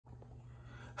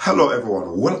Hello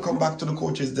everyone, welcome back to the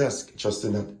coach's desk.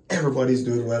 Trusting that everybody's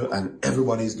doing well and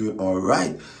everybody's doing all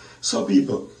right. So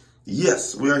people,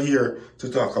 yes, we are here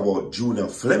to talk about Junior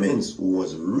Flemmings, who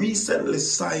was recently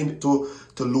signed to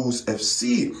Toulouse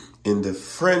FC in the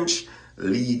French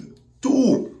League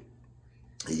 2.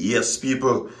 Yes,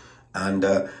 people, and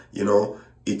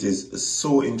it is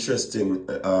so interesting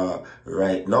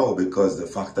right now because the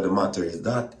fact of the matter is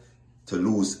that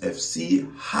Toulouse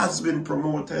FC has been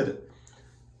promoted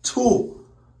to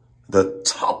the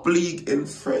top league in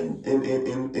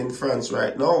France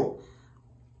right now.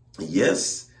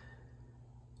 Yes,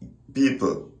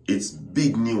 people, it's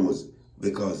big news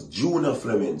because Junior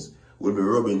Flemmings will be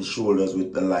rubbing shoulders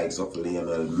with the likes of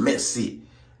Lionel, Messi,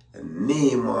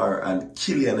 Neymar and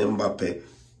Kylian Mbappe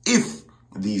if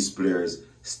these players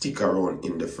stick around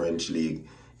in the French league,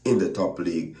 in the top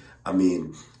league. I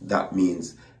mean, that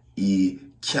means he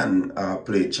can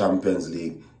play Champions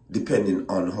League depending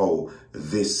on how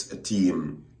this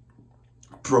team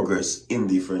progress in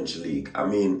the French league. I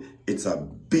mean, it's a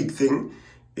big thing.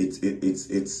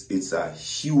 It's a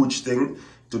huge thing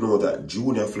to know that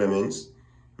Junior Flemmings,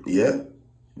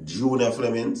 Junior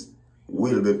Flemmings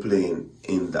will be playing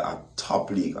in the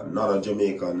top league. Another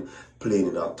Jamaican playing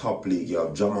in a top league. You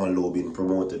have Jamal Lowe being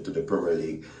promoted to the Premier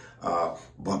League.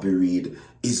 Bobby Reid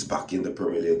is back in the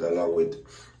Premier League along with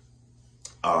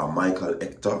Michael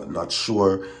Hector. Not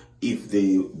sure if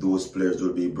those players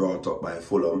will be brought up by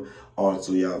Fulham.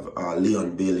 Also, you have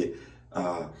Leon Bailey,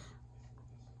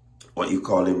 what you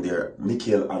call him there,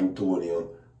 Mikel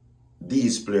Antonio.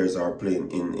 These players are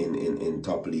playing in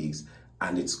top leagues,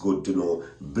 and it's good to know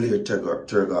Blair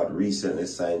Turgott recently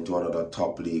signed to another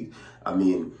top league. I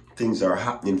mean, things are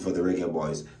happening for the Reggae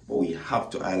Boys, but we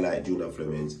have to highlight Junior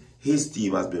Flemmings. His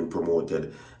team has been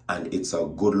promoted, and it's a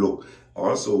good look.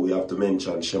 Also, we have to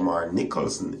mention Shamar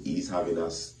Nicholson. He's having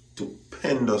a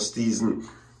stupendous season,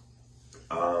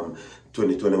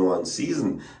 2021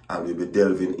 season, and we'll be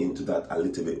delving into that a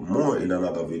little bit more in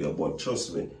another video. But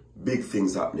trust me, big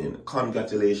things happening.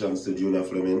 Congratulations to Junior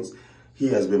Flemmings. He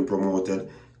has been promoted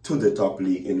to the top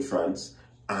league in France,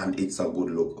 and it's a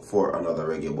good look for another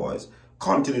Reggae Boys.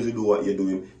 Continue to do what you're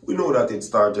doing. We know that it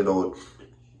started out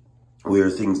where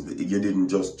things, you didn't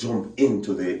just jump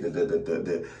into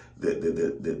the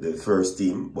first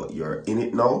team, but you're in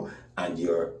it now and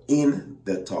you're in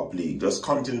the top league. Just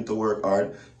continue to work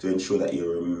hard to ensure that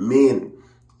you remain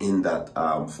in that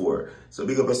four. So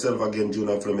big up yourself again,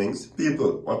 Junior Flemmings.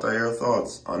 People, what are your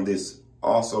thoughts on this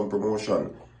awesome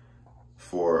promotion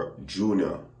for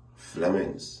Junior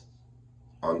Flemmings?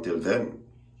 Until then,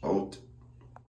 out.